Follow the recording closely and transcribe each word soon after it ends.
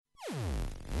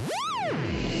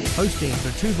hosting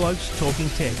for Two Blokes Talking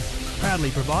Tech,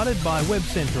 proudly provided by Web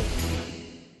Central.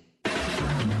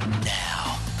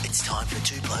 Now, it's time for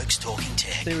Two Blokes Talking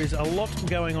Tech. There is a lot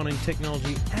going on in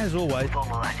technology, as always. With all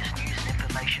the latest news and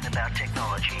information about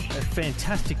technology. It's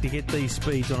fantastic to get these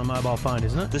speeds on a mobile phone,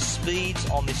 isn't it? The speeds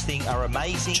on this thing are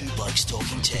amazing. Two Blokes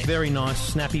Talking Tech. Very nice,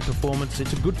 snappy performance.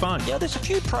 It's a good phone. Yeah, there's a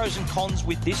few pros and cons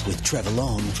with this. With Trevor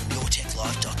Long from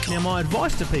YourTechLife.com. Now, my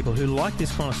advice to people who like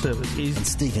this kind of service is... And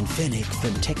Stephen Fennick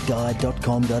from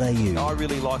TechGuide.com.au. I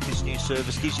really like this new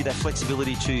service. Gives you that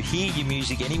flexibility to hear your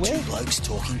music anywhere. Two Blokes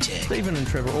Talking Tech. Stephen and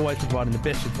Trevor always providing the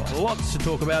best advice. Lots to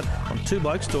talk about on Two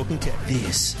Blokes Talking Tech.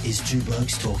 This is Two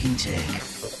Blokes Talking Tech.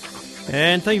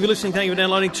 And thank you for listening. Thank you for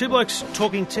downloading Two Blokes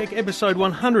Talking Tech, episode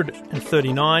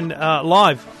 139,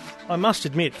 live, I must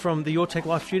admit, from the Your Tech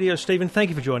Life studio. Stephen, thank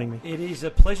you for joining me. It is a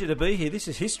pleasure to be here. This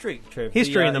is history, Trev.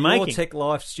 History in the making. Your Tech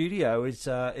Life studio is,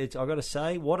 I've got to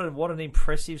say, what an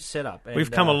impressive setup. And,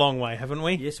 We've come a long way, haven't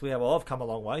we? Yes, we have. Well, I've come a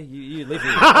long way. You live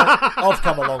here. I've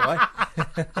come a long way.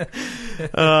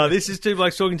 This is Two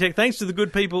Blokes Talking Tech. Thanks to the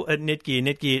good people at Netgear,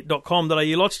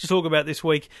 netgear.com.au. Lots to talk about this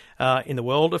week in the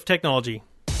world of technology.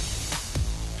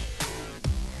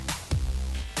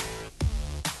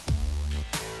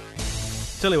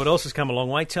 Tell you what else has come a long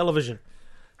way, television.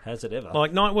 Has it ever? Was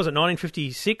it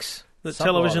 1956 that Something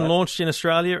television like that. launched in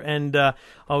Australia? And I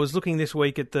was looking this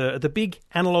week at the big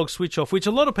analogue switch off, which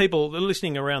a lot of people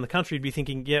listening around the country would be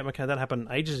thinking, yeah, okay, that happened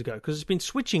ages ago, because it's been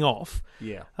switching off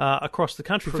across the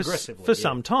country for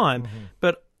some time. Mm-hmm.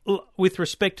 But with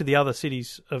respect to the other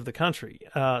cities of the country,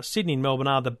 Sydney and Melbourne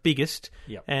are the biggest.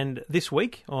 Yep. And this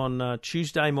week, on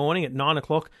Tuesday morning at 9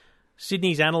 o'clock,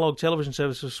 Sydney's analogue television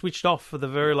service was switched off for the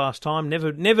very last time,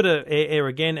 never to air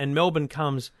again, and Melbourne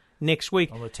comes next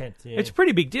week. On the 10th, yeah. It's a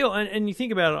pretty big deal, and you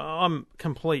think about it, I'm a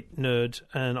complete nerd,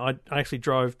 and I actually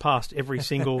drove past every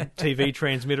single TV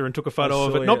transmitter and took a photo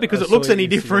of it, not because it looks any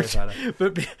different,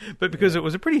 but because it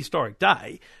was a pretty historic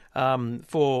day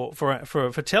for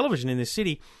television in this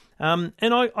city. And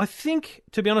I think,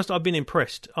 to be honest, I've been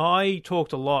impressed. I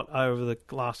talked a lot over the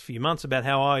last few months about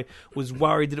how I was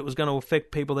worried that it was going to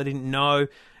affect people they didn't know.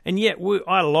 And yet,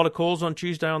 I had a lot of calls on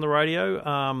Tuesday on the radio.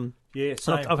 Same.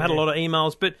 I've had a lot of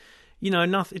emails, but,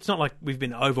 nothing. It's not like we've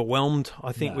been overwhelmed,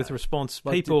 I think, with response.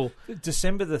 People...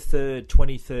 December the 3rd,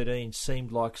 2013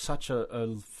 seemed like such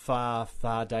a far,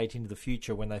 far date into the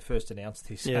future when they first announced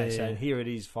this. And here it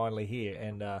is, finally here.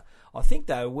 And I think,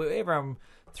 though, wherever I'm...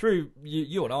 Through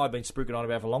you and I have been spooking on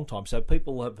about it for a long time, so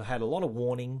people have had a lot of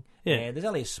warning, and there's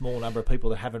only a small number of people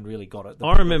that haven't really got it.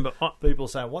 Remember people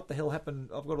saying, "What the hell happened?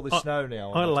 I've got all this snow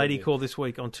now." I had a lady call this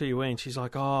week on 2UE, and she's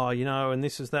like, and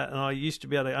this is that, and I used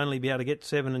to only be able to get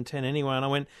 7 and 10 anyway, and I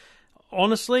went,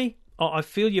 honestly, I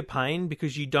feel your pain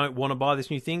because you don't want to buy this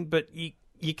new thing, but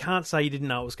you can't say you didn't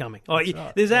know it was coming.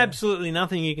 There's absolutely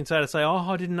nothing you can say to say,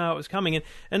 I didn't know it was coming.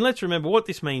 And let's remember, what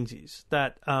this means is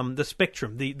that the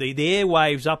spectrum, the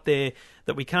airwaves up there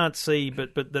that we can't see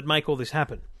but that make all this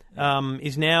happen,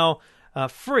 is now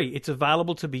free. It's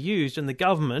available to be used, and the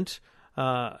government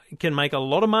can make a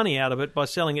lot of money out of it by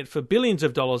selling it for billions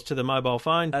of dollars to the mobile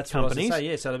phone companies. That's what I was going to say,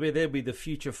 yeah. So there'll be the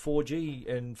future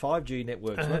 4G and 5G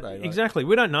networks, won't they? Exactly.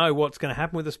 We don't know what's going to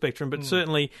happen with the spectrum, but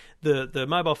certainly the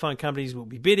mobile phone companies will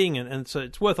be bidding, and so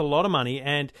it's worth a lot of money.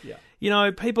 And,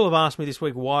 people have asked me this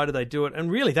week, why do they do it? And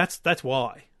really, that's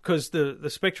why. Because the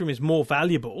spectrum is more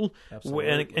valuable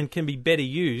and can be better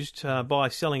used by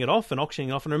selling it off and auctioning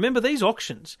it off. And remember, these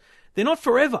auctions, they're not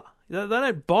forever. They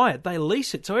don't buy it, they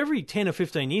lease it. So every 10 or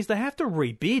 15 years, they have to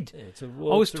rebid. Yeah, it's a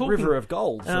river of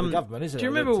gold for the government, isn't it? Do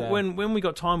you remember when we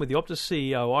got time with the Optus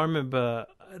CEO, I remember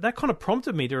that kind of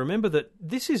prompted me to remember that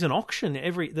this is an auction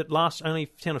that lasts only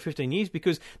 10 or 15 years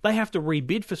because they have to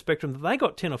rebid for spectrum that they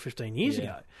got 10 or 15 years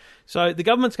ago. So the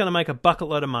government's going to make a bucket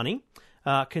load of money.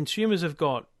 Consumers have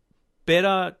got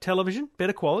better television,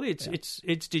 better quality.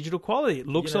 It's digital quality. It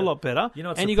looks a lot better,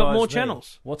 and you got more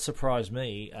channels. What surprised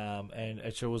me, and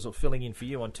actually was filling in for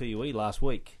you on 2UE last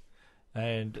week,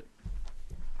 and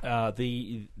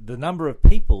the number of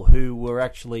people who were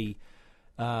actually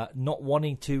not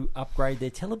wanting to upgrade their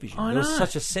television. I know. There was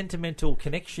such a sentimental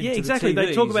connection. Yeah, to exactly. The TVs.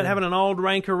 They talk about having an old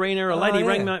Rank Arena. A lady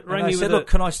rang me. I said, "Look,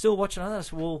 can I still watch it?" And I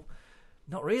said, "Well,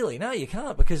 not really. No, you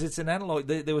can't because it's an analog.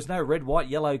 There was no red, white,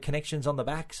 yellow connections on the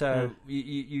back, so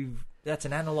that's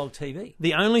an analog TV.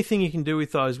 The only thing you can do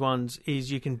with those ones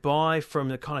is you can buy from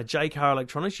the kind of JCar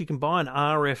Electronics. You can buy an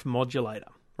RF modulator,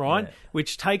 right? Yeah.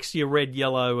 Which takes your red,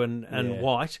 yellow, and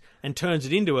white and turns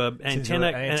it into an antenna,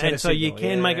 and so you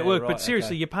can make it work. Right, but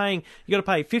seriously, you got to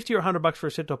pay $50 or $100 for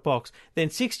a set-top box, then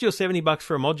 $60 or $70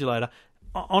 for a modulator.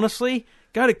 Honestly,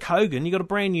 Go to Kogan, you got a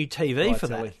brand new TV for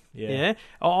telly, that. yeah.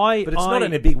 But But it's not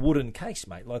in a big wooden case,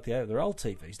 mate, like their old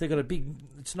TVs. They've got a big,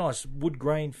 it's nice wood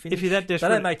grain finish. If you're that desperate,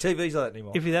 they don't make TVs like that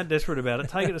anymore. If you're that desperate about it,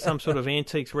 take it to some sort of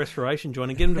antiques restoration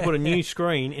joint and get them to put a new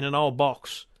screen in an old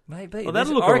box. Maybe. Well,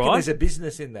 that'll look I reckon all right. there's a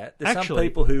business in that. There's Actually, some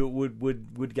people who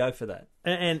would go for that.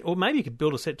 Or maybe you could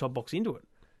build a set-top box into it.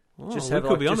 Oh, Just we have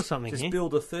could be onto just, something just here.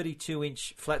 build a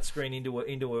 32-inch flat screen into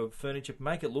a furniture,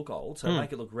 make it look old, so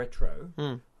make it look retro.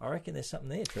 I reckon there's something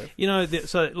there, Trev. You know,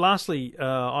 so lastly,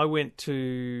 I went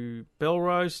to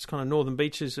Belrose, it's kind of northern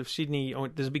beaches of Sydney.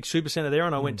 There's a big supercentre there,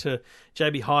 and I went to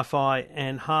JB Hi-Fi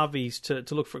and Harvey's to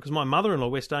look for it, because my mother-in-law,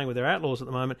 we're staying with their Outlaws at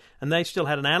the moment, and they still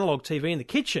had an analogue TV in the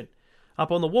kitchen. Up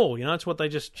on the wall, it's what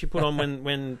she put on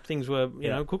when things were,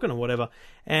 cooking or whatever.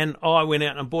 And I went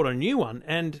out and bought a new one,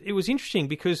 and it was interesting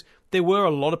because there were a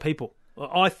lot of people.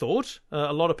 I thought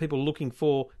a lot of people looking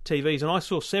for TVs, and I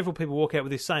saw several people walk out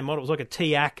with this same model. It was like a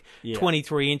TIAC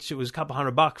 23-inch. It was a couple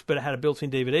 $100, but it had a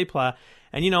built-in DVD player.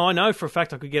 And I know for a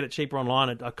fact I could get it cheaper online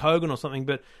at a Kogan or something,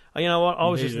 but you know what? I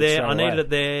was just there. I needed it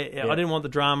there. Yeah. I didn't want the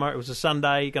drama. It was a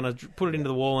Sunday, going to put it into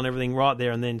the wall and everything right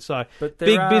there and then. So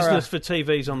big business for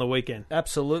TVs on the weekend.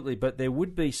 Absolutely, but there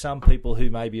would be some people who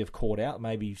maybe have caught out,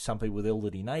 maybe some people with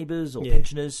elderly neighbours or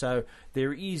pensioners. So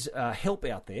there is help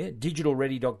out there,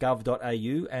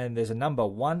 digitalready.gov.au, and there's a number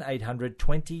 1-800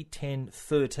 20 10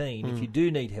 13 if you do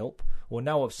need help or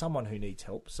know of someone who needs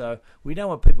help. So we don't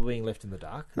want people being left in the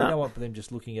dark. We don't want them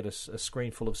just looking at a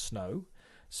screen full of snow.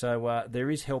 So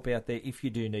there is help out there if you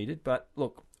do need it. But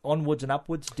look, onwards and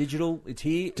upwards, digital, it's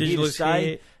here. Digital is here.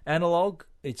 Here. Analog,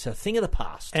 it's a thing of the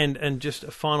past. And just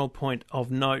a final point of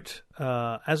note,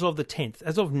 as of the 10th,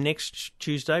 as of next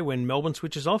Tuesday when Melbourne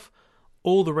switches off,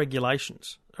 all the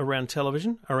regulations around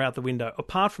television are out the window.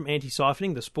 Apart from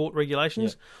anti-siphoning, the sport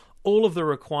regulations, all of the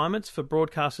requirements for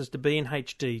broadcasters to be in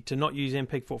HD, to not use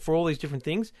MPEG-4, for all these different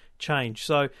things, change.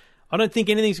 So I don't think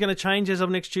anything's going to change as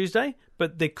of next Tuesday,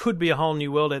 but there could be a whole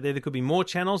new world out there. There could be more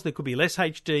channels. There could be less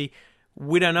HD.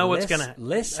 We don't know what's going to happen.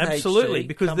 Less Absolutely, HD?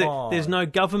 because Come there's on. no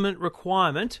government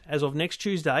requirement as of next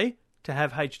Tuesday to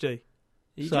have HD.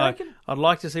 You So joking? I'd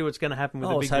like to see what's going to happen with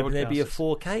I the was big hoping there'd be a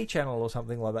broadcasters. 4K channel or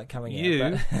something like that coming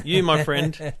out. but- You, my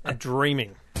friend, are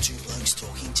dreaming. Two Blokes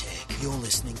Talking Tech. You're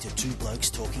listening to Two Blokes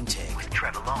Talking Tech. with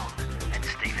Trevor Long and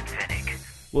Stephen Fennick.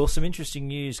 Well, some interesting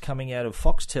news coming out of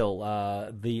Foxtel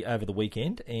over the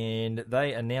weekend, and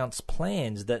they announced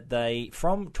plans that they,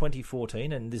 from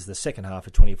 2014, and this is the second half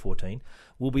of 2014,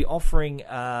 will be offering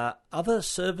other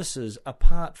services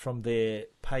apart from their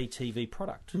pay TV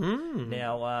product.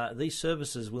 Now, these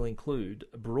services will include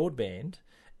broadband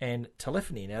and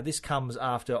telephony. Now, this comes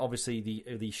after, obviously,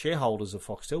 the shareholders of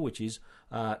Foxtel, which is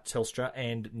Telstra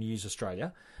and News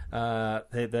Australia.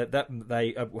 They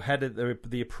had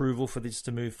the approval for this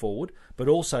to move forward, but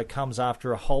also comes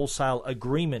after a wholesale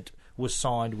agreement was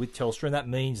signed with Telstra, and that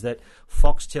means that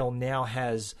Foxtel now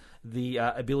has the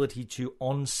ability to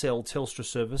on-sell Telstra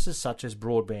services such as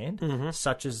broadband,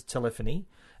 such as telephony.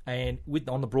 And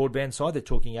on the broadband side, they're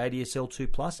talking ADSL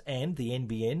 2+ and the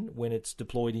NBN when it's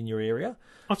deployed in your area.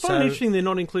 I find it interesting they're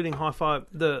not including Hi-Fi,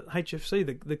 the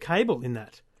HFC, the cable in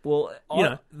that. Well,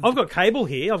 I've got cable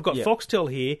here. I've got Yeah.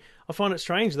 Foxtel here. I find it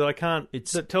strange that I can't.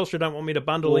 That Telstra don't want me to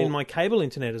bundle in my cable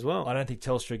internet as well. I don't think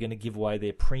Telstra are going to give away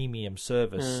their premium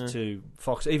service to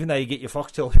Fox, even though you get your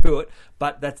Foxtel through it.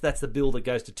 But that's the bill that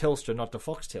goes to Telstra, not to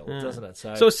Foxtel, doesn't it?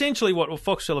 So essentially, what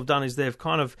Foxtel have done is they've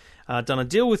kind of done a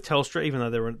deal with Telstra, even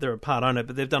though they're a part owner,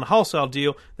 but they've done a wholesale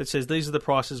deal that says these are the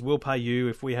prices we'll pay you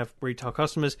if we have retail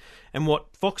customers. And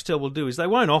what Foxtel will do is they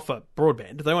won't offer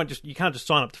broadband. They won't you can't just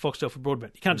sign up to Foxtel for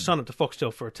broadband. You can't just sign up to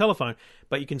Foxtel for a telephone,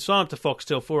 but you can sign up to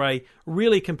Foxtel for a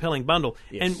really compelling bundle.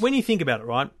 Yes. And when you think about it,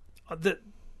 right,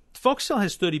 Foxtel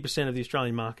has 30% of the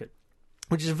Australian market,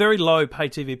 which is a very low pay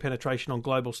TV penetration on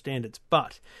global standards.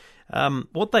 But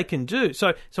what they can do,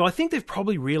 so I think they've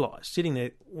probably realised sitting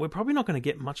there, we're probably not going to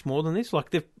get much more than this.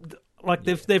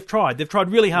 They've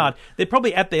tried really hard. They're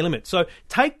probably at their limit. So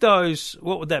take those,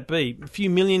 what would that be? A few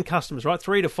million customers, right?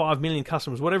 3 to 5 million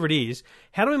customers, whatever it is.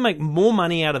 How do we make more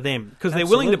money out of them? Because they're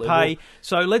willing to pay.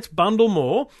 So let's bundle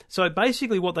more. So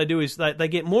basically what they do is they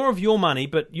get more of your money,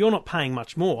 but you're not paying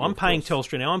much more. I'm paying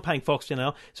Telstra now. I'm paying Foxtel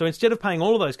now. So instead of paying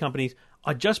all of those companies,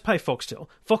 I just pay Foxtel.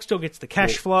 Foxtel gets the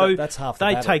cash flow. That's half the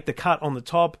They battle. take the cut on the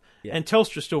top. Yeah. And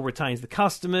Telstra still retains the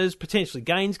customers, potentially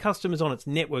gains customers on its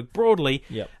network broadly.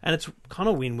 Yep. And it's kind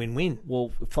of win-win-win.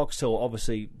 Well, Foxtel,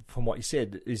 obviously, from what you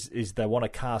said, is they want to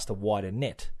cast a wider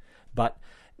net. But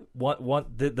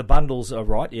The bundles are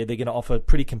right. Yeah, they're going to offer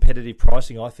pretty competitive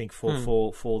pricing, I think, for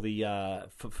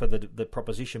the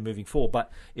proposition moving forward.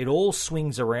 But it all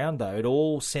swings around, though. It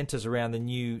all centres around the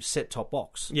new set-top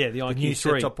box. Yeah, the IQ3. New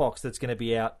set-top box that's going to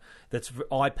be out, that's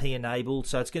IP enabled.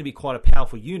 So it's going to be quite a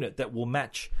powerful unit that will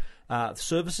match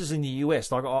services in the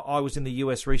US. Like I was in the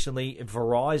US recently.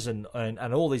 Verizon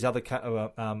and all these other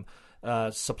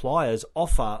suppliers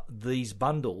offer these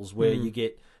bundles where you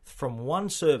get from one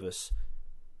service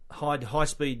high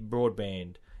speed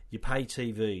broadband, your pay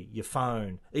TV, your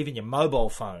phone, even your mobile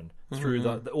phone through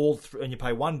and you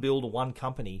pay one bill to one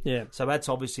company. Yeah. So that's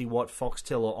obviously what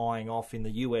Foxtel are eyeing off in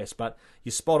the US. But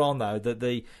you're spot on though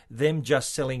that them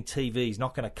just selling TV is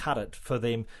not going to cut it for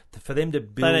them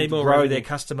to grow their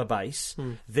customer base.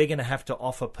 They're going to have to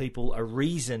offer people a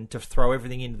reason to throw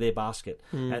everything into their basket,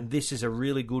 and this is a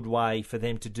really good way for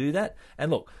them to do that.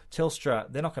 And look, Telstra,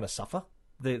 they're not going to suffer.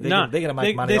 They're going to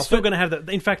make money. They're still going to have that.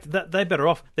 In fact, they're better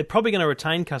off. They're probably going to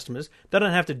retain customers. They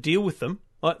don't have to deal with them.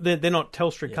 They're not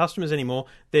Telstra customers anymore.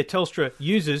 They're Telstra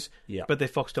users, but they're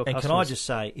Foxtel customers. And can I just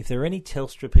say, if there are any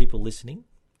Telstra people listening,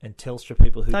 and Telstra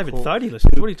people who David Thodey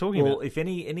listens. What are you talking about? Well, if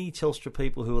any Telstra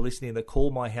people who are listening that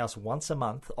call my house once a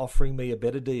month offering me a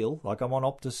better deal, like I'm on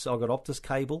Optus, I've got Optus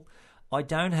cable. I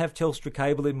don't have Telstra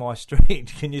cable in my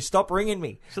street. Can you stop ringing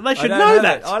me? So they should know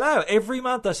that. I know. Every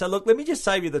month I say, look, let me just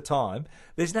save you the time.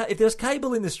 If there's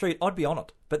cable in the street, I'd be on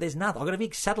it. But there's nothing. I've got a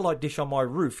big satellite dish on my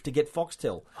roof to get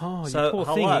Foxtel. Oh, you poor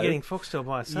thing. You're getting Foxtel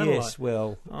by a satellite. Yes,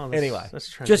 well, anyway. That's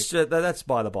tragic. That's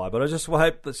by the by. But I just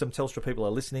hope that some Telstra people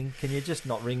are listening. Can you just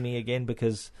not ring me again?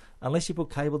 Because unless you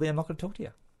put cable there, I'm not going to talk to you.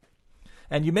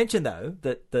 And you mentioned, though,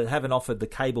 that they haven't offered the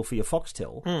cable for your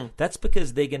Foxtel. That's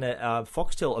because they're going to...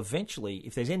 Foxtel eventually,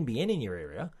 if there's NBN in your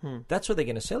area, that's what they're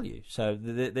going to sell you. So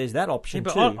there's that option,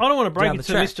 but too. I don't want to break it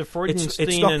to Mr.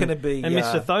 Freudenstein and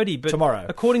Mr. Thodey, but tomorrow.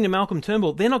 According to Malcolm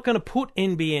Turnbull, they're not going to put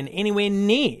NBN anywhere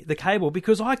near the cable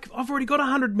because I've already got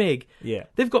 100 meg. Yeah.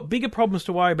 They've got bigger problems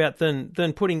to worry about than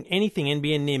putting anything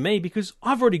NBN near me because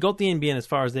I've already got the NBN as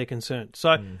far as they're concerned.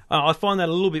 So I find that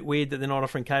a little bit weird that they're not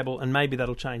offering cable, and maybe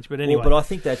that'll change. But anyway... Well, but I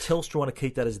think that Telstra want to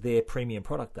keep that as their premium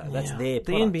product, though. That's their product.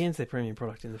 The NBN's their premium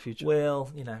product in the future.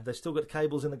 Well, they've still got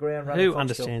cables in the ground running. Who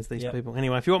understands these people?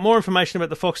 Anyway, if you want more information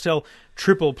about the Foxtel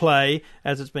Triple Play,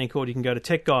 as it's been called, you can go to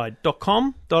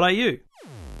techguide.com.au.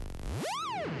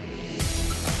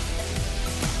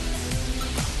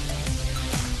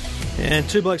 And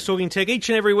Two Blokes Talking Tech each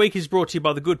and every week is brought to you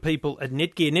by the good people at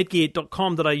Netgear.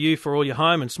 Netgear.com.au for all your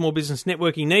home and small business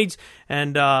networking needs.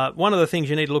 And one of the things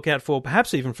you need to look out for,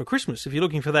 perhaps even for Christmas, if you're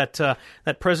looking for that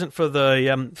present for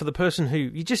the person who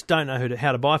you just don't know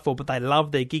how to buy for, but they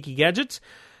love their geeky gadgets,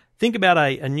 think about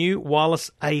a new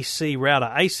wireless AC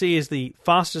router. AC is the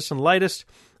fastest and latest.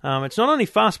 It's not only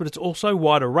fast, but it's also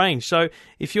wider range. So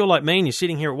if you're like me and you're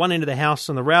sitting here at one end of the house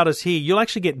and the router's here, you'll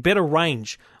actually get better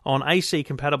range on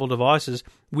AC-compatible devices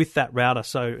with that router.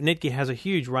 So Netgear has a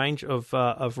huge range of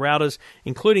routers,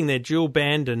 including their dual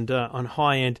band and on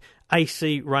high-end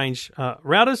AC range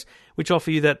routers, which offer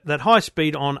you that high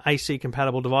speed on AC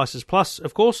compatible devices. Plus,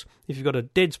 of course, if you've got a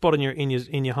dead spot in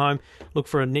your home, look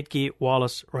for a Netgear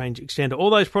wireless range extender. All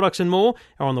those products and more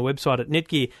are on the website at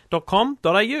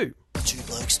netgear.com.au. Two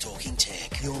Blokes Talking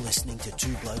Tech. You're listening to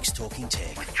Two Blokes Talking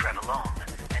Tech with Trevor Long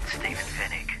and Stephen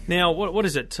Fennick. Now, what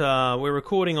is it? We're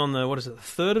recording on the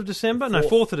 3rd of December? No,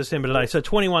 4th of December today. So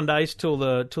 21 days till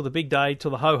the big day,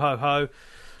 till the ho ho ho.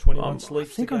 21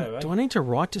 sleeps to go, do I need to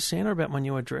write to Santa about my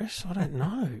new address? I don't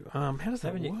know. How does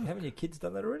that work? Haven't your kids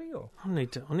done that already? Or? I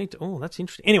need to. Oh, that's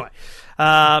interesting. Anyway,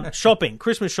 shopping,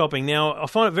 Christmas shopping. Now, I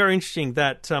find it very interesting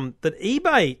that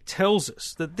eBay tells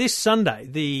us that this Sunday,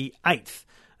 the 8th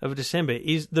of December,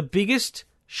 is the biggest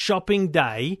shopping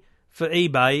day for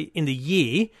eBay in the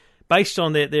year, based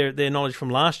on their knowledge from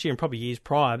last year and probably years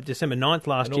prior. December 9th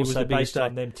last year was the biggest day. And also based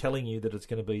on them telling you that it's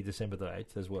going to be December the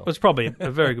 8th as well. It's probably a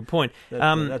very good point.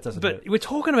 that doesn't but hurt. We're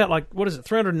talking about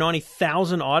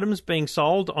 390,000 items being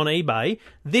sold on eBay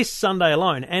this Sunday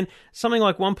alone, and something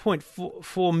like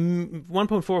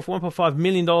 $1.5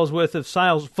 million worth of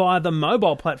sales via the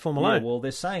mobile platform alone. Yeah, well,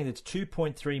 they're saying that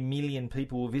 2.3 million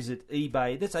people will visit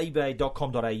eBay. That's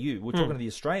ebay.com.au. We're talking to the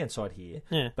Australian side here.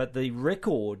 Yeah. But the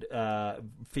record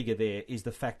figure there is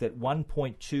the fact that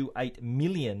 1.28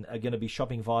 million are going to be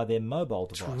shopping via their mobile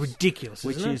device. It's ridiculous,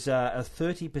 which is a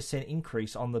 30%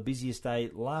 increase on the busiest day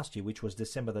last year, which was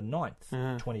December the 9th,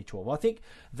 2012. I think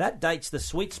that date's the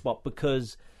sweet spot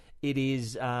because it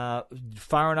is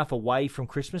far enough away from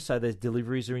Christmas, so their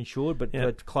deliveries are insured,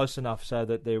 but close enough so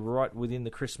that they're right within the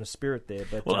Christmas spirit there.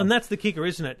 But, and that's the kicker,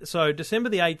 isn't it? So December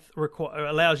the 8th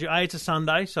allows you, it's a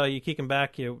Sunday, so you're kicking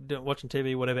back, you're watching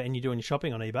TV, whatever, and you're doing your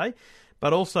shopping on eBay.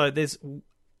 but also there's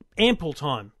ample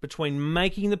time between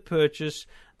making the purchase,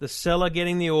 the seller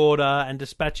getting the order, and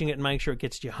dispatching it and making sure it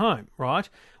gets to your home, right?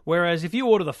 Whereas if you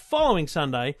order the following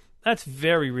Sunday, that's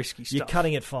very risky stuff. You're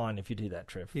cutting it fine if you do that,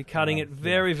 Trev. You're cutting it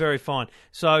very, very fine.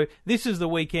 So this is the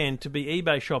weekend to be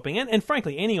eBay shopping, and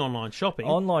frankly, any online shopping.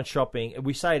 Online shopping,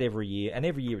 we say it every year, and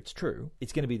every year it's true.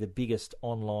 It's going to be the biggest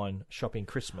online shopping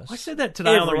Christmas. I said that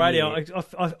today on the Every radio.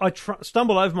 year. I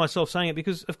stumbled over myself saying it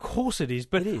because, of course, it is.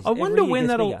 But It is. I wonder Every year when gets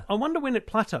that'll. bigger. I wonder when it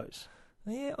plateaus.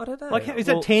 Yeah, I don't know. Like, is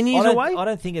that 10 years away? I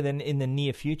don't think in the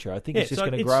near future. I think Yeah, it's just so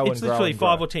going to grow it's and grow literally and grow.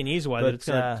 5 or 10 years away that it's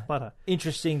going to plateau.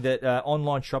 Interesting that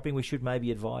online shopping, we should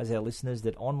maybe advise our listeners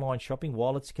that online shopping,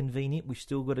 while it's convenient, we've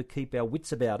still got to keep our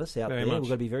wits about us out Very there. much. We've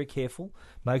got to be very careful.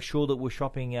 Make sure that we're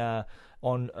shopping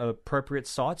on appropriate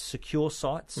sites, secure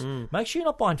sites. Make sure you're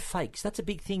not buying fakes. That's a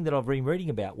big thing that I've been reading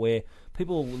about, where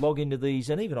people log into these,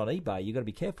 and even on eBay, you've got to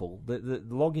be careful. The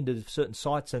log into certain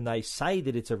sites and they say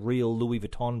that it's a real Louis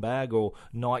Vuitton bag or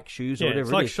Nike shoes or Yeah, whatever it's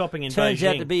it like is. shopping in Turns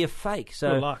out Beijing. to be a fake.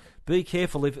 So Good luck. be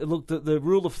careful. The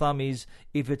rule of thumb is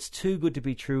if it's too good to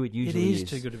be true, it usually is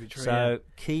too good to be true, So yeah.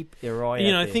 keep your eye out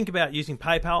You know, there. think about using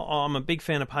PayPal. I'm a big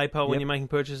fan of PayPal. When Yep. you're making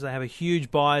purchases, they have a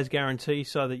huge buyer's guarantee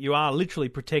so that you are literally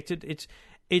protected.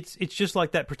 It's just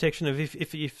like that protection of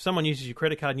if someone uses your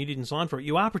credit card and you didn't sign for it,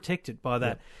 you are protected by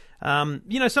that.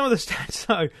 You know, some of the stats,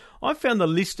 so I found the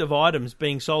list of items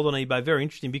being sold on eBay very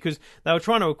interesting because they were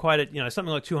trying to equate it, you know,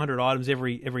 something like 200 items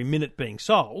every minute being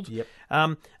sold. Yep.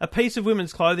 A piece of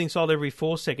women's clothing sold every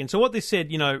 4 seconds. So what this said,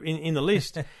 you know, in the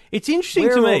list, it's interesting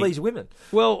Where to are me. all these women?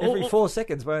 Well, Every 4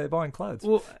 seconds they're buying clothes.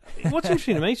 Well, what's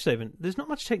interesting to me, Stephen, there's not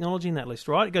much technology in that list,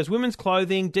 right? It goes women's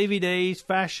clothing, DVDs,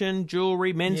 fashion,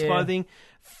 jewellery, men's Yeah. clothing,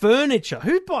 furniture.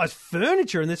 Who buys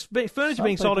furniture? And there's furniture Some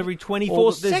being sold people- every 24 Well,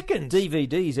 there's seconds.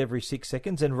 DVDs every 6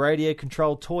 seconds and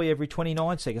radio-controlled toy every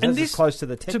 29 seconds. And That's as close to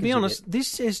the tech to as be you honest, get.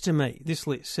 this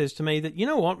list says to me that, you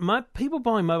know what, people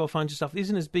buying mobile phones and stuff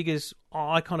isn't as big as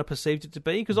I kind of perceived it to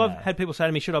be, because I've had people say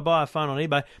to me, should I buy a phone on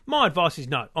eBay? My advice is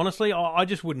no. Honestly, I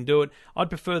just wouldn't do it. I'd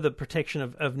prefer the protection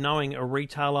of knowing a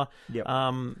retailer Yep.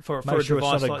 for Make a sure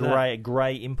device it's like not that. a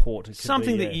grey import. It could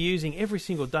Something be, that you're using every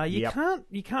single day. You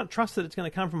Yep. can't trust that it's going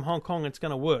to come from Hong Kong and it's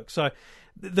going to work. So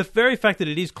the very fact that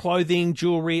it is clothing,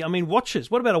 jewellery, I mean, watches.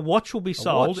 What about a watch will be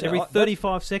sold watch, every that-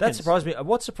 35 seconds? That surprised me.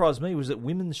 What surprised me was that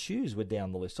women's shoes were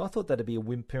down the list. I thought that'd be a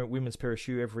women's pair of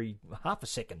shoe every half a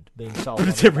second being sold. But on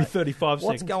it's every eBay. 35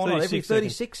 What's seconds. going on? Every 36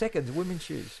 36 seconds, women's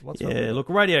shoes. What's up with Yeah, that? look,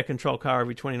 radio control car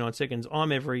every 29 seconds.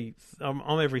 I'm every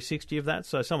 60 of that,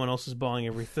 so someone else is buying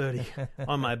every 30.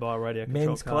 I may buy a radio control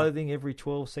Men's car. clothing every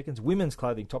 12 seconds. Women's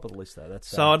clothing, top of the list, though. That's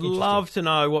So I'd interesting. love to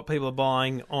know what people are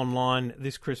buying online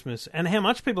this Christmas and how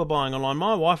much people are buying online.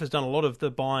 My wife has done a lot of the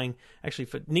buying actually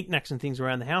for knickknacks and things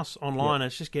around the house online. Yeah. And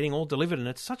it's just getting all delivered, and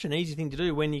it's such an easy thing to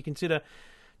do when you consider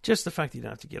just the fact that you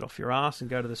don't have to get off your ass and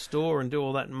go to the store and do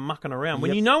all that mucking around. When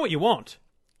Yep. you know what you want.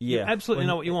 Yeah, You absolutely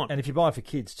know what you want. And if you're buying for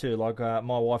kids too, like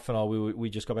my wife and I, we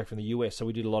just got back from the US, so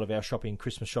we did a lot of our shopping,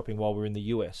 Christmas shopping, while we were in the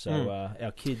US. So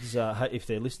our kids, if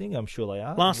they're listening, I'm sure they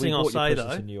are. Last we thing I'll bought your say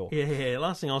presents though, in New York. yeah,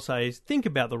 last thing I'll say is think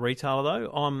about the retailer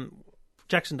though.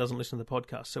 Jackson doesn't listen to the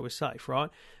podcast, so we're safe, right?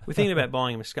 We're thinking about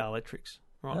buying him a Scar Electrics,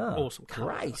 right? Oh, Awesome, great!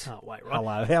 I can't wait, right?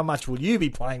 Hello, how much will you be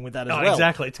playing with that as Oh, well?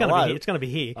 exactly. It's going to Hello? be here. It's going to be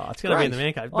here. Oh, it's going to be in the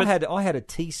man great. cave. But I had a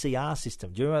TCR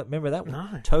system. Do you remember that one?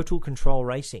 No. Total Control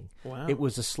Racing. Wow. It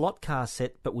was a slot car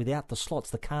set, but without the slots.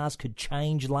 The cars could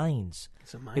change lanes.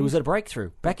 it's amazing. It was a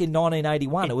breakthrough. Back in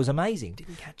 1981, it was amazing.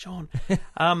 Didn't catch on.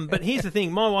 But here's the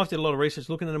thing. My wife did a lot of research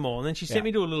looking at them all, and then she sent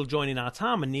me to a little joint in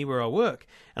Artarmon near where I work.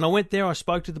 And I went there, I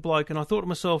spoke to the bloke, and I thought to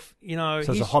myself, you know...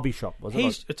 So it's a hobby shop, was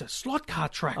it? It's a slot car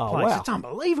track Oh, place. wow. It's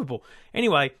unbelievable.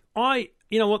 Anyway,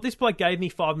 you know what? This bloke gave me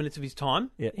 5 minutes of his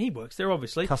time. Yeah. He works there,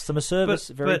 obviously. Customer service,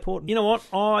 very important. You know what?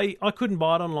 I couldn't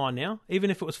buy it online now,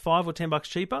 even if it was $5 or $10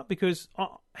 cheaper, because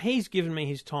he's given me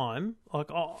his time. Like,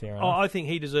 Fair enough. I think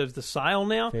he deserves the sale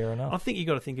now. Fair enough. I think you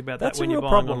got to think about That's that when a you're real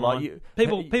buying problem, online.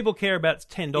 like People care about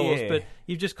 $10, Yeah. but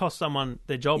you've just cost someone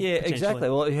their job. Yeah, potentially. exactly.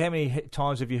 Well, how many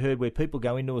times have you heard where people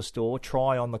go into a store,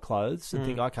 try on the clothes, and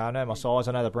think, okay, I know my size,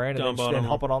 I know the brand, Don't and buy it then online.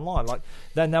 hop it online? Like,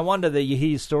 then no wonder that you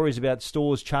hear stories about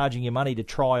stores charging you money to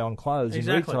try on clothes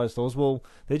Exactly. in retail stores. Well,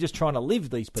 they're just trying to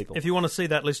live, these people. If you want to see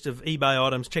that list of eBay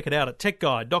items, check it out at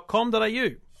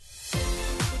techguide.com.au.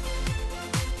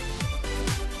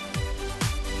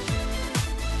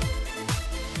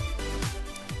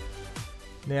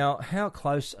 Now, how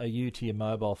close are you to your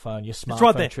mobile phone, your smartphone,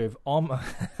 right there. Trev?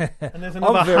 And there's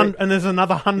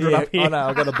another 100 up here. I know,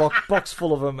 I've got a box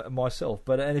full of them myself.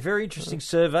 But a very interesting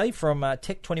survey from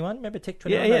Tech21. Remember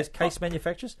Tech21, those case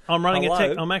manufacturers? I'm running a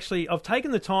Tech. I've taken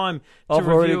the time to I've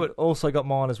review it. Also got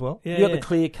mine as well. Yeah, you got the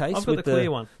clear case. I've got the clear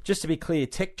one. Just to be clear,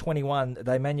 Tech21,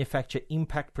 they manufacture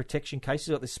impact protection cases.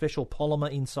 They've got this special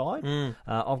polymer inside.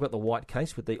 I've got the white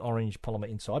case with the orange polymer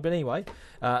inside. But anyway,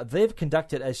 they've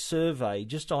conducted a survey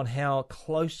just on how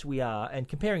close we are, and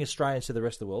comparing Australians to the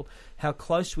rest of the world, how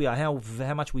close we are, how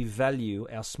much we value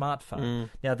our smartphone.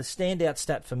 Now, the standout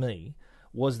stat for me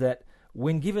was that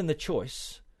when given the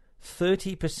choice,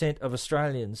 30% of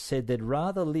Australians said they'd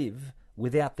rather live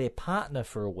without their partner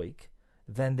for a week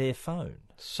than their phone.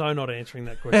 So not answering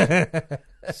that question. Answering that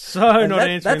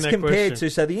question. That's compared to,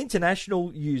 so the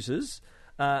international users...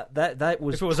 that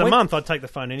was if it was a month, I'd take the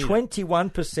phone anyway.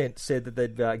 21% said that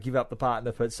they'd give up the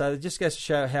partner for it. So it just goes to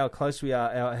show how close we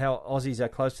are, how Aussies are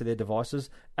close to their devices.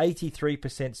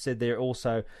 83% said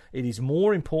it is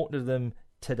more important to them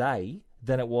today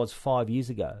than it was 5 years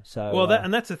ago. So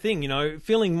that's the thing,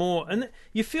 feeling more, and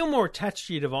you feel more attached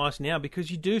to your device now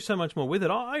because you do so much more with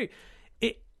it.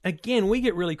 Again, we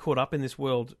get really caught up in this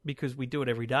world because we do it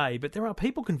every day, but there are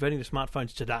people converting to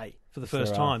smartphones today for the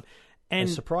first time. And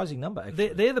a surprising number, actually.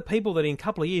 They're the people that in a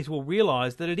couple of years will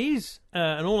realise that it is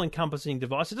an all-encompassing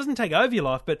device. It doesn't take over your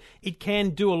life, but it can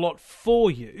do a lot for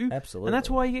you. Absolutely. And that's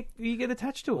why you get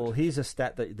attached to it. Well, here's a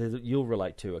stat that you'll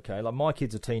relate to, okay? Like, my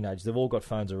kids are teenagers. They've all got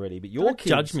phones already. But your kids...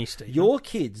 judge me, Steve. Your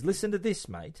kids, listen to this,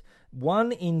 mate.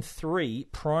 1 in 3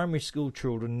 primary school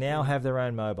children now have their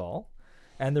own mobile.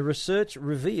 And the research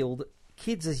revealed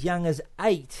kids as young as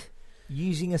 8...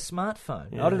 using a smartphone.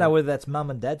 Yeah. I don't know whether that's mum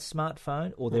and dad's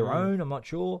smartphone or their own, I'm not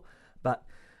sure. But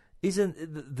isn't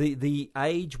the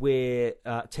age where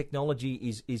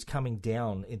technology is coming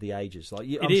down in the ages? Like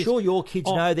I'm sure your kids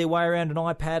know their way around an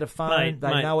iPad, a phone.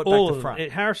 They know it back to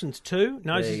front. Harrison's 2,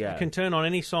 knows he can turn on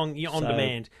any song on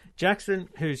demand. Jackson,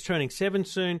 who's turning 7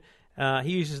 soon,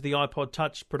 he uses the iPod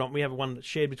Touch predominantly. We have one that's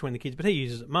shared between the kids, but he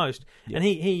uses it most. Yep. And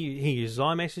he uses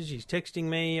iMessage. He's texting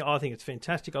me. I think it's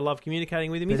fantastic. I love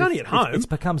communicating with him. He's only at home. It's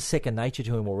become second nature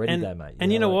to him already, though, mate.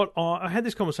 And you know what? I had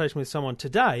this conversation with someone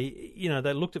today.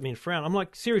 They looked at me and frowned. I'm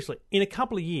like, seriously, in a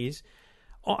couple of years,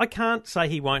 I can't say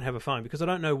he won't have a phone because I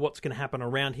don't know what's going to happen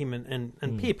around him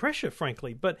and peer pressure,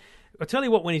 frankly. But I tell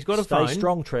you what, when he's got a phone... Stay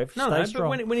strong, Trev. Stay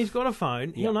strong. But when he's got a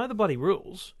phone, he'll know the bloody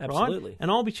rules. Absolutely. Right?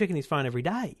 And I'll be checking his phone every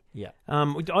day. Yeah.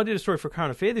 I did a story for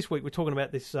Current Affair this week. We're talking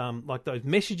about this, like those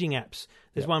messaging apps.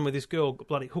 There's one where this girl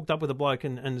bloody hooked up with a bloke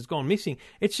and has gone missing.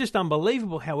 It's just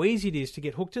unbelievable how easy it is to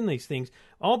get hooked in these things.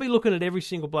 I'll be looking at every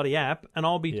single bloody app and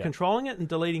I'll be controlling it and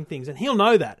deleting things. And he'll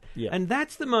know that. Yeah. And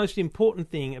that's the most important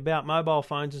thing about mobile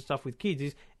phones and stuff with kids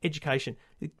is education.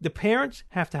 The parents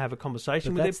have to have a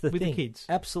conversation with the kids.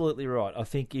 Absolutely right. I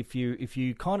think if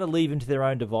you kind of leave into their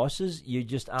own devices, you're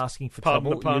just asking for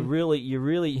Pardon trouble.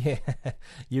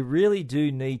 You really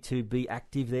do need to be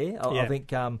active there. I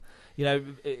think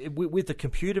with the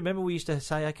computer. Remember, we used to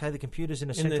say, okay, the computer's in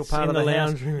a central part of the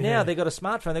lounge house. room. Now they've got a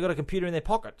smartphone. They've got a computer in their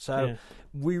pocket. So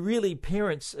we really,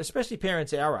 parents, especially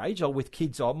parents our age, or with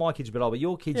kids, my kids are a bit older, but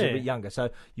your kids are a bit younger.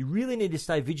 So you really need to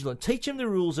stay vigilant. Teach them the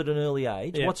rules at an early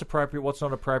age. Yeah. What's appropriate, what's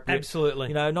not appropriate.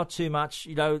 Absolutely. Not too much.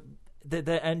 And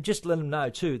just let them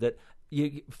know too that. Your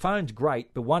phone's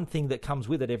great, but one thing that comes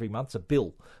with it every month's a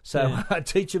bill. So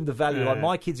teach them the value. Like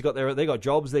my kids they got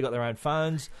jobs, they got their own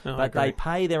phones, but they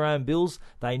pay their own bills.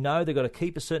 They know they've got to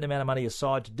keep a certain amount of money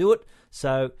aside to do it.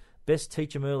 So best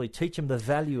teach them early. Teach them the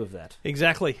value of that.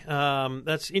 Exactly.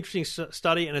 That's an interesting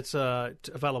study, and it's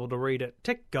available to read at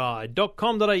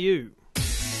techguide.com.au.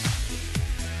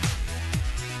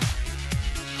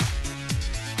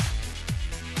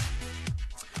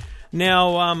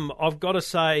 Now, I've got to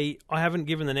say, I haven't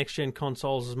given the next-gen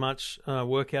consoles as much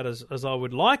workout as I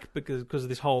would like because of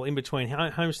this whole in-between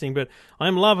homes thing, but I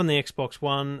am loving the Xbox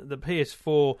One, the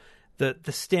PS4. The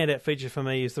standout feature for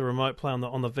me is the remote play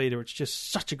on the Vita. It's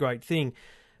just such a great thing.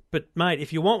 But, mate,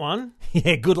 if you want one...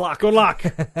 yeah, good luck. Good luck.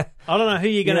 I don't know who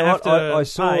you're going to have to I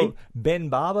saw Ben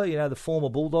Barber, the former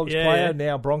Bulldogs player,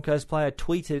 now Broncos player,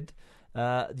 tweeted...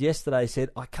 yesterday said,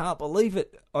 I can't believe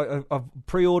it. I've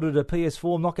pre-ordered a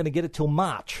PS4. I'm not going to get it till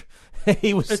March.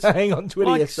 He was saying on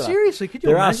Twitter yesterday. Seriously, could you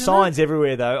There imagine are signs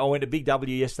everywhere, though. I went to Big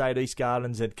W yesterday at East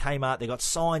Gardens and Kmart. They got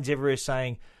signs everywhere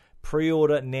saying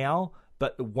pre-order now,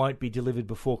 but it won't be delivered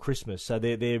before Christmas. So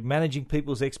they're managing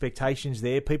people's expectations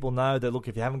there. People know that, look,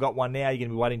 if you haven't got one now, you're going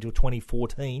to be waiting until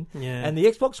 2014. Yeah. And the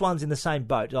Xbox One's in the same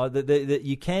boat.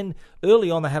 You can, early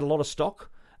on, they had a lot of stock.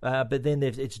 But then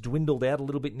it's dwindled out a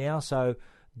little bit now, so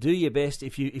do your best.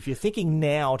 If you're thinking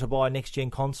now to buy a next gen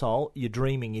console, you're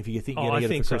dreaming. If you think you're going to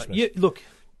get it for Christmas, Look,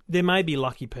 there may be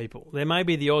lucky people. There may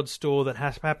be the odd store that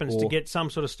happens to get some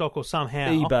sort of stock or somehow.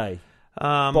 eBay.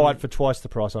 Buy it for twice the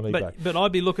price on eBay. But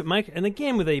I'd be and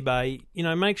again with eBay,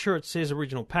 make sure it says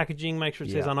original packaging, make sure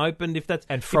it says unopened.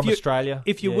 And from Australia.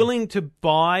 If you're willing to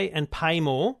buy and pay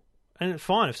more, and it's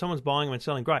fine if someone's buying them and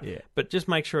selling, great. Yeah. But just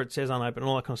make sure it says unopened and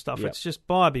all that kind of stuff. Yep. It's just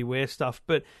buyer beware stuff.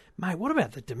 But mate, what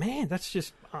about the demand? That's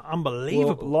just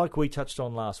unbelievable. Well, like we touched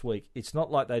on last week, it's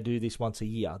not like they do this once a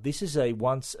year. This is a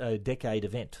once a decade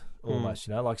event. Almost,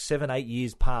 like 7-8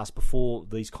 years pass before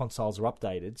these consoles are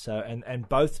updated. So, and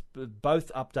both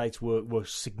updates were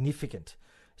significant.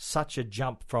 Such a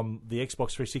jump from the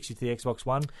Xbox 360 to the Xbox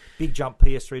One, big jump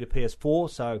PS3 to PS4.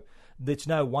 So it's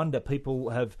no wonder people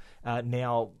have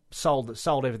now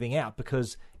sold everything out,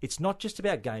 because it's not just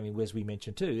about gaming, as we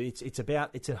mentioned too.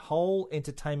 It's a whole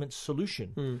entertainment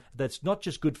solution that's not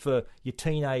just good for your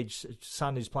teenage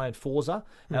son who's playing Forza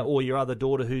or your other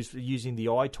daughter who's using the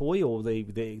iToy or the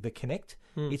Kinect.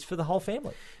 It's for the whole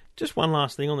family. Just one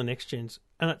last thing on the next gens,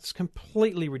 and it's a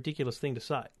completely ridiculous thing to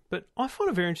say, but I find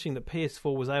it very interesting that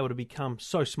PS4 was able to become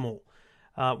so small.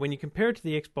 When you compare it to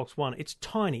the Xbox One, it's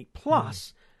tiny.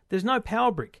 Plus, there's no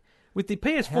power brick. With the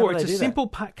PS4, it's a simple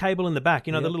cable in the back,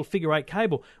 the little figure 8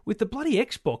 cable. With the bloody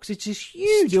Xbox, it's this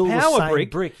huge power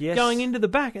brick going into the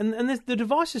back, and the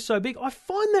device is so big. I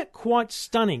find that quite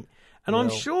stunning. And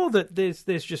I'm sure that there's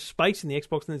just space in the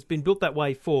Xbox, and it's been built that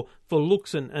way for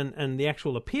looks and the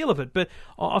actual appeal of it. But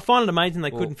I find it amazing they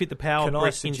couldn't fit the power brick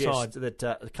inside. Can I suggest that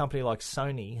a company like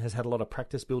Sony has had a lot of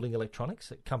practice building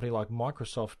electronics? A company like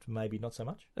Microsoft, maybe not so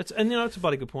much. It's a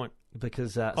bloody good point.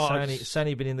 Because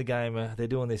Sony been in the game. They're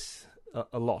doing this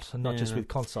a lot, and not just with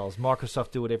consoles.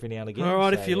 Microsoft do it every now and again. All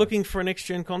right, if you're looking for a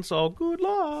next-gen console, good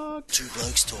luck. Two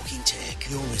Blokes Talking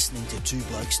Tech. You're listening to Two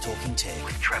Blokes Talking Tech.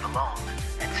 With Trevor Long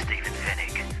and Stephen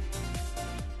Fennick.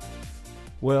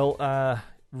 Well,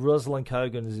 Rosalind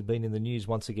Cogan has been in the news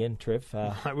once again, Trev.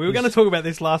 We were going to talk about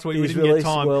this last week. We didn't get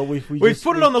time. Well, we've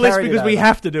put it on the list because we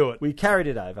have to do it. We carried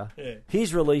it over. Yeah.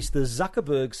 He's released the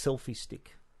Zuckerberg selfie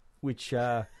stick, which...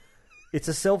 It's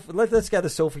a Let's go the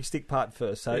selfie stick part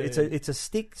first. So it's a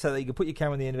stick so that you can put your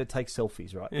camera on the end of it, take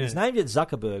selfies, right? Yeah. He's named it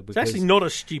Zuckerberg because it's actually not a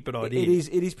stupid idea.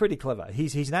 It is pretty clever.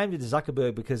 He's named it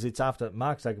Zuckerberg because it's after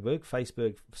Mark Zuckerberg,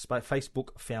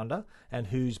 Facebook founder, and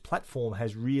whose platform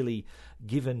has really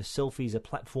given selfies a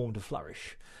platform to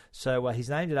flourish. So he's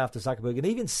named it after Zuckerberg, and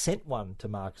even sent one to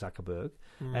Mark Zuckerberg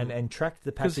and tracked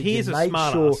the package.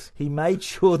 Because he made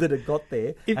sure that it got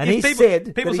there.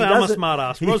 People say I'm a smart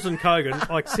ass. Rosalind Cogan,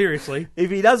 like seriously.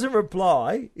 If he doesn't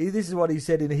reply, this is what he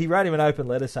said. He wrote him an open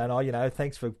letter saying,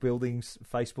 thanks for building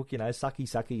Facebook,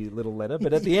 sucky little letter.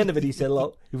 But at the end of it, he said,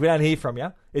 look, if we don't hear from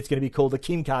you, it's going to be called the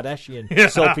Kim Kardashian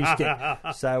selfie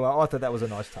stick. So I thought that was a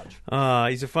nice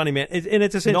touch. He's a funny man. And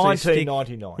it's essentially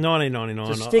 1999.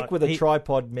 1999. It's a stick with a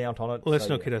tripod mount on it. Let's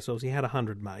not kid ourselves. He had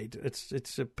 100 made.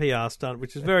 It's a PR stunt,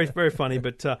 which is very, very funny,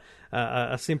 but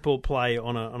a simple play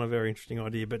on a very interesting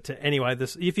idea. But anyway,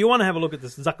 if you want to have a look at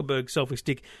this Zuckerberg selfie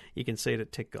stick, you can see it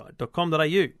at techguide.com.au.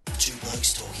 Two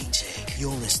Blokes Talking Tech.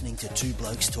 You're listening to Two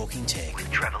Blokes Talking Tech. With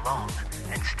Trevor Long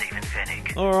and Stephen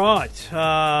Fennick. All right.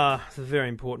 It's a very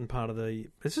important part of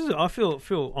I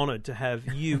feel honoured to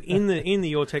have you in the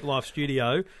Your Tech Life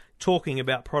studio talking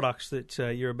about products that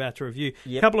you're about to review.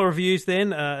 Yep. A couple of reviews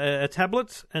then, a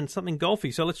tablet and something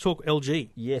golfy. So let's talk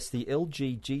LG. Yes, the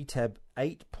LG G-Tab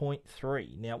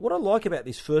 8.3. Now, what I like about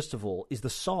this, first of all, is the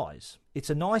size. It's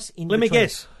a nice in-between. Let me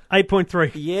guess,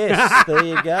 8.3. Yes, there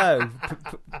you go.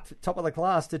 Top of the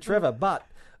class to Trevor. But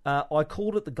I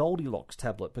called it the Goldilocks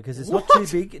tablet because it's not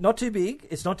too big,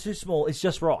 it's not too small, it's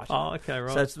just right. Oh, okay,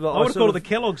 right. So I would have called it the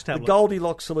Kellogg's tablet. The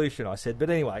Goldilocks solution, I said. But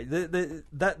anyway,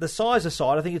 the size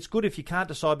aside, I think it's good if you can't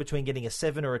decide between getting a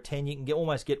 7 or a 10. You can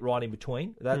almost get right in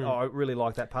between. I really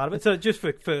like that part of it. So just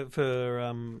for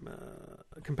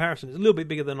comparison, it's a little bit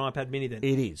bigger than an iPad Mini then.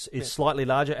 It is. It's slightly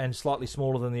larger and slightly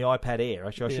smaller than the iPad Air.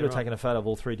 Actually, I should have taken a photo of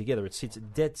all three together. It sits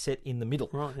dead set in the middle.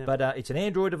 Right, yeah. But it's an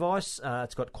Android device.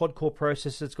 It's got quad-core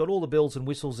processor. It's got all the bells and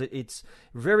whistles. It's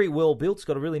very well built. It's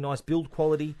got a really nice build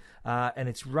quality. And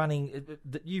it's running...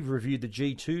 You've reviewed the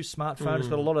G2 smartphone. It's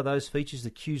got a lot of those features.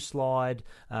 The Q slide,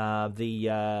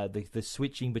 the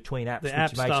switching between apps,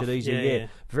 which makes it easy. Yeah.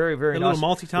 Very, very nice.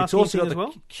 Little multitasking. It's also got the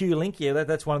well? Q Link. Yeah,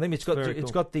 that's one of them. It's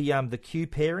got the Q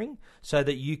pairing, so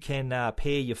that you can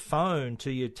pair your phone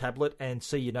to your tablet and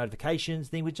see your notifications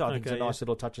thing, which I think is a nice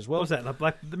little touch as well. What was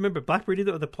that? Remember BlackBerry did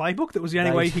that with the Playbook? That was the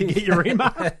only way you could get your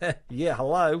email. Yeah,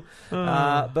 hello.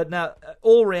 But now,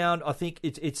 all round, I think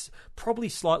it's probably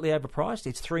slightly overpriced.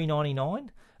 It's $399.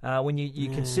 When you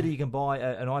consider you can buy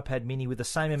an iPad Mini with the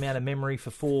same amount of memory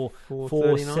for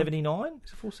 $479. Is it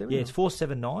 $479? Yeah, it's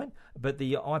 $479. But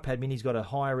the iPad Mini's got a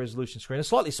higher resolution screen, a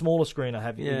slightly smaller screen.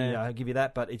 I'll give you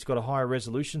that, but it's got a higher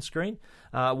resolution screen.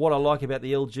 What I like about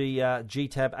the LG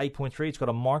G-Tab 8.3, it's got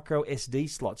a micro SD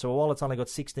slot. So while it's only got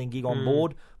 16 gig on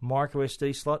board, micro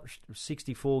SD slot,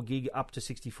 64 gig up to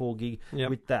 64 gig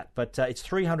with that. But it's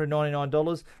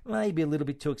 $399, maybe a little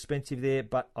bit too expensive there.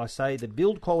 But I say the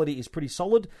build quality is pretty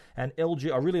solid. And LG,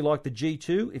 I really like the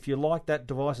G2. If you like that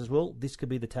device as well, this could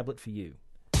be the tablet for you.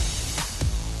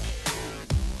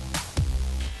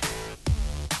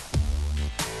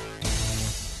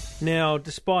 Now,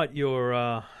 despite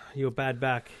your bad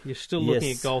back, you're still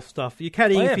looking at golf stuff. You're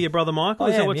caddying for your brother Michael.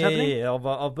 Is that what's happening? Yeah.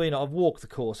 I've walked the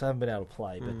course. I haven't been able to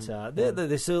play, but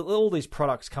there's all these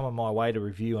products coming my way to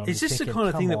review. And Is this the kind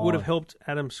of thing that would have helped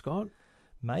Adam Scott?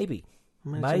 Maybe. I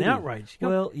mean, it's an outrage. He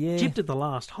got gypped at the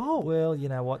last hole. Well, you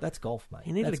know what? That's golf, mate.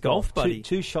 He needed That's a golf buddy.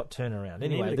 Two-shot turnaround.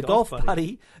 Anyway, the Golf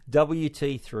Buddy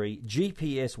WT3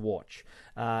 GPS watch.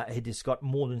 It has got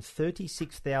more than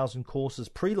 36,000 courses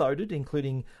preloaded,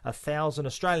 including 1,000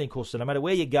 Australian courses. So no matter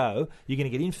where you go, you're going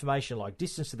to get information like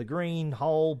distance to the green,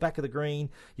 hole, back of the green.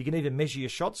 You can even measure your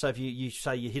shot. So if you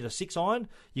say you hit a 6-iron,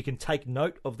 you can take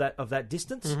note of that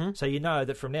distance. So you know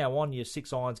that from now on, your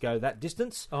 6 irons go that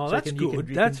distance. Oh, so that's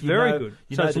good. That's very good.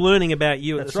 So it's learning about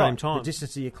you at the same time. The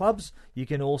distance to your clubs. You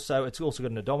can it's also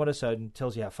got an odometer, so it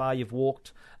tells you how far you've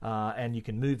walked, and you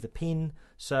can move the pin.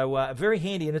 So very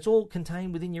handy, and it's all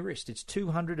contained within your wrist. It's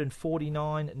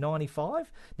 $249.95.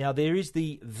 Now there is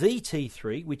the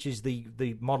VT3, which is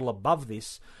the model above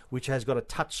this, which has got a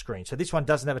touch screen. So this one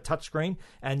doesn't have a touch screen,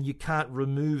 and you can't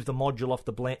remove the module off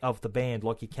the band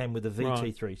like you can with the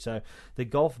VT3. Right. So the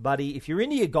Golf Buddy, if you're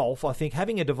into your golf, I think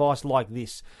having a device like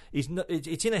this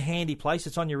it's in a handy place.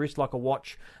 It's on your wrist like a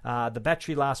watch. The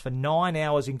battery lasts for 9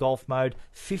 hours in golf mode,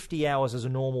 50 hours as a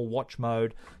normal watch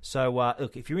mode. So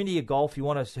look, if you're into your golf, you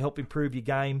want to help improve your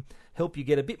game, help you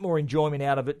get a bit more enjoyment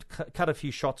out of it, cut a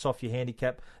few shots off your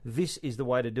handicap, this is the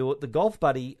way to do it. The Golf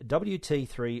Buddy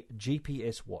WT3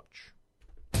 GPS watch.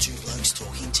 Two Blokes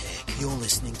Talking Tech. You're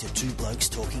listening to Two Blokes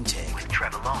Talking Tech. With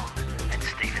Trevor Long and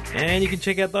Stephen Fennick. And you can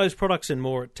check out those products and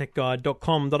more at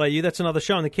techguide.com.au. That's another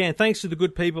show in the can. Thanks to the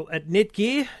good people at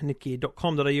Netgear,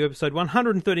 netgear.com.au, episode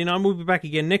 139. We'll be back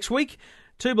again next week.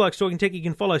 Two Blokes Talking Tech. You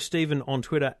can follow Stephen on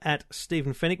Twitter at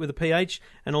Stephen Fennick with a PH,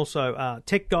 and also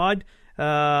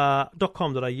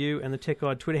techguide.com.au and the Tech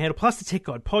Guide Twitter handle, plus the Tech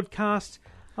Guide podcast.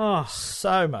 Oh,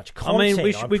 so much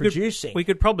content producing. We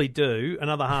could probably do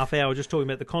another half hour just talking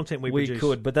about the content we produce. We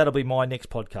could, but that'll be my next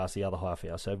podcast, the other half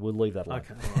hour, so we'll leave that alone.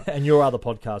 Okay. Right. And your other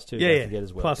podcast too, don't forget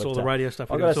as well. Plus all the radio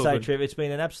stuff. I've got to say, Trev, it's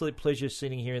been an absolute pleasure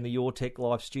sitting here in the Your Tech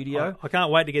Live studio. I can't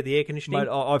wait to get the air conditioning. Mate,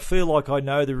 I feel like I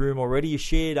know the room already. You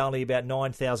shared only about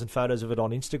 9,000 photos of it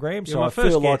on Instagram, so I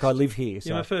feel like I live here. So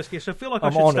you're my first guest. I feel like I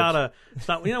should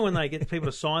start. You know when they get people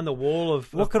to sign the wall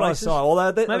of what can places? I sign?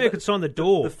 Although maybe I could sign the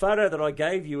door. The photo that I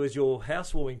gave you as your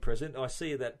housewarming present, I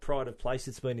see that pride of place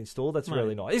that's been installed. That's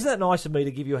really nice. Isn't that nice of me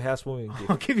to give you a housewarming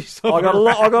gift? I'll give you some. I got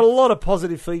a lot of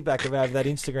positive feedback about that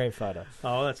Instagram photo.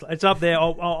 Oh, it's up there.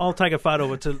 I'll take a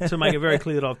photo of it to make it very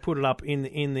clear that I've put it up in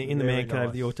the man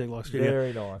cave, the Your Tech Live studio.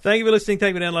 Very nice. Thank you for listening.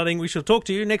 Thank you for downloading. We shall talk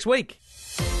to you next week.